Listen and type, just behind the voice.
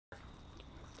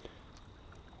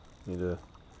Need to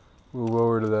move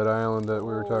over to that island that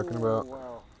we were talking about. Wow.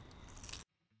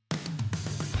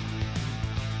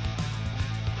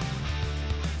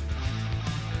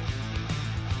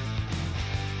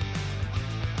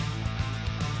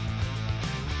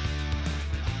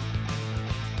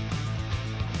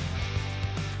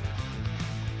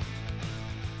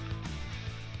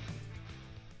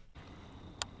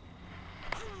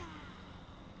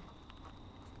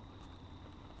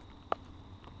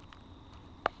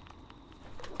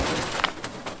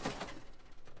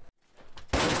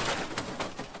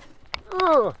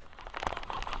 Oh!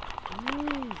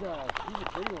 Jesus, he's a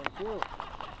pretty one too.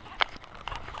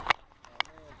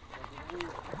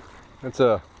 That's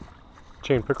a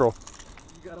chain pickerel.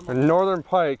 A northern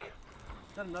pike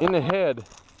in the head.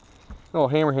 Oh,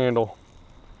 hammer handle.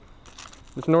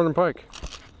 It's a northern pike.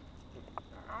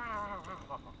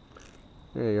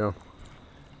 There you go.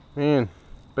 Man,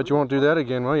 bet you won't do that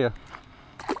again, will you?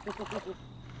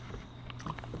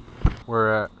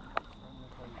 Where at?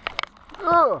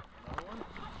 Oh!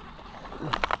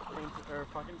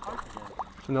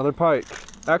 It's another pike.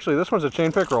 Actually, this one's a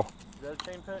chain pickerel. Is that a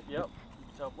chain pick? Yep.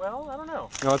 So, well, I don't know.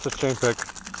 No, it's a chain pick.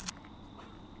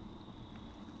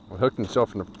 Well, hooked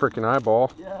himself in the freaking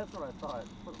eyeball. Yeah, that's what I thought.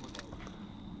 What it looked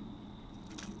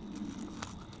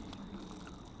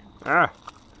like. Ah!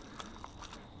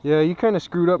 Yeah, you kind of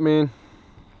screwed up, man.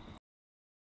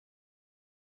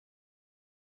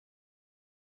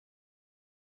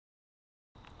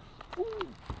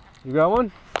 You got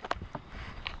one?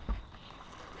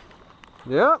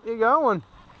 Yep, you got one.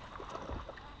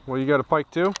 Well, you got a pike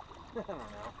too? I don't know.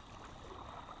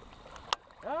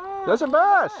 Oh, that's a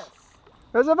bass!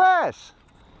 That's a bass!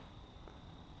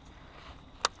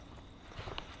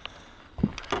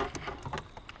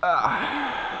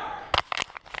 Ah.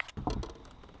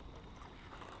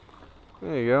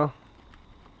 There you go.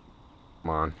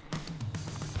 Come on.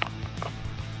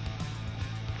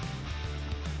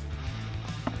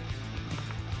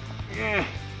 Yeah.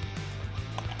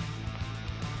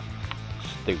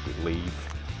 Stupid leaf.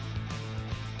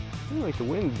 I feel like the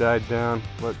wind died down,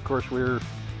 but of course we're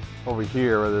over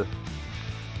here where the...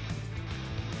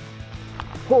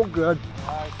 Oh god.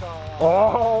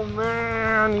 Oh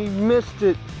man, he missed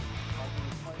it.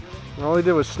 All he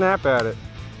did was snap at it.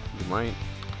 You might.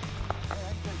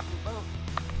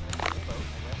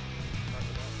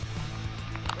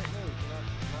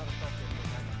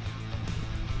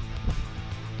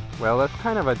 Well, that's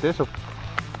kind of a disappointment.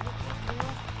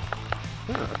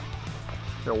 Yeah.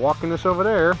 They're walking this over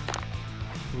there,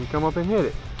 and you come up and hit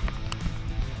it.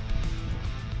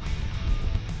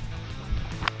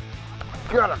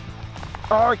 Got it!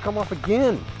 Oh, it come off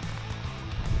again.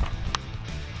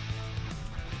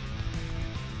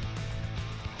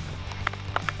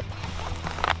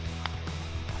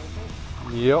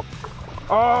 Yep.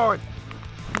 Oh,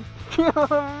 oh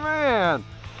man!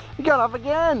 He got off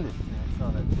again!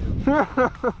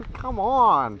 Come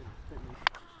on!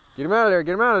 Get him out of there,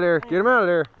 get him out of there, get him out of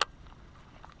there.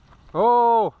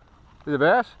 Oh! Is it a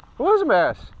bass? It was a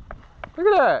bass. Look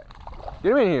at that.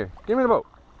 Get him in here. Get him in the boat.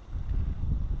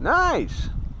 Nice!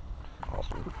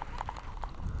 Awesome.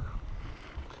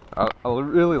 I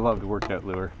really love to work that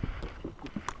lure.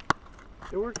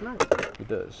 It works nice. It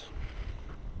does.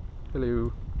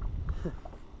 Hello.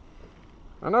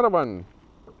 Another one.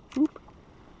 Boop.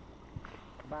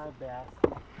 Bye, bass.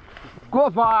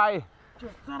 Goodbye!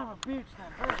 Just son of a bitch,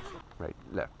 that hurts. Right,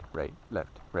 left, right,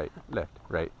 left, right, left,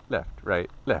 right, left, right,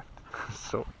 left.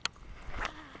 So.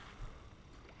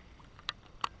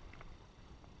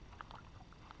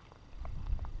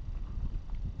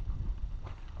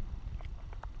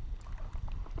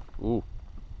 Ooh.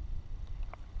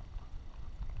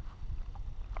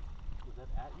 Was that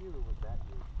at you or was that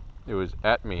you? It was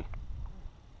at me.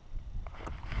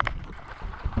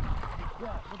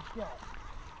 Yeah, what's that?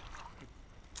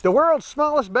 The world's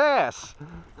smallest bass.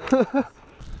 Look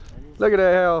at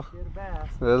that hell.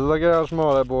 Look at how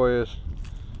small that boy is.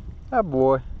 That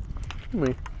boy. Come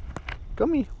here.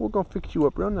 Come here. We're gonna fix you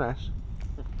up real nice.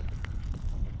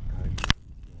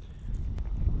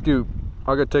 Dude,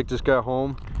 I gotta take this guy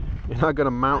home and I'm gonna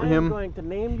mount him. I'm going to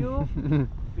name you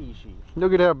Fishy.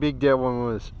 Look at how big that one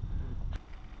was.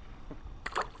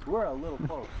 We're a little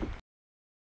close.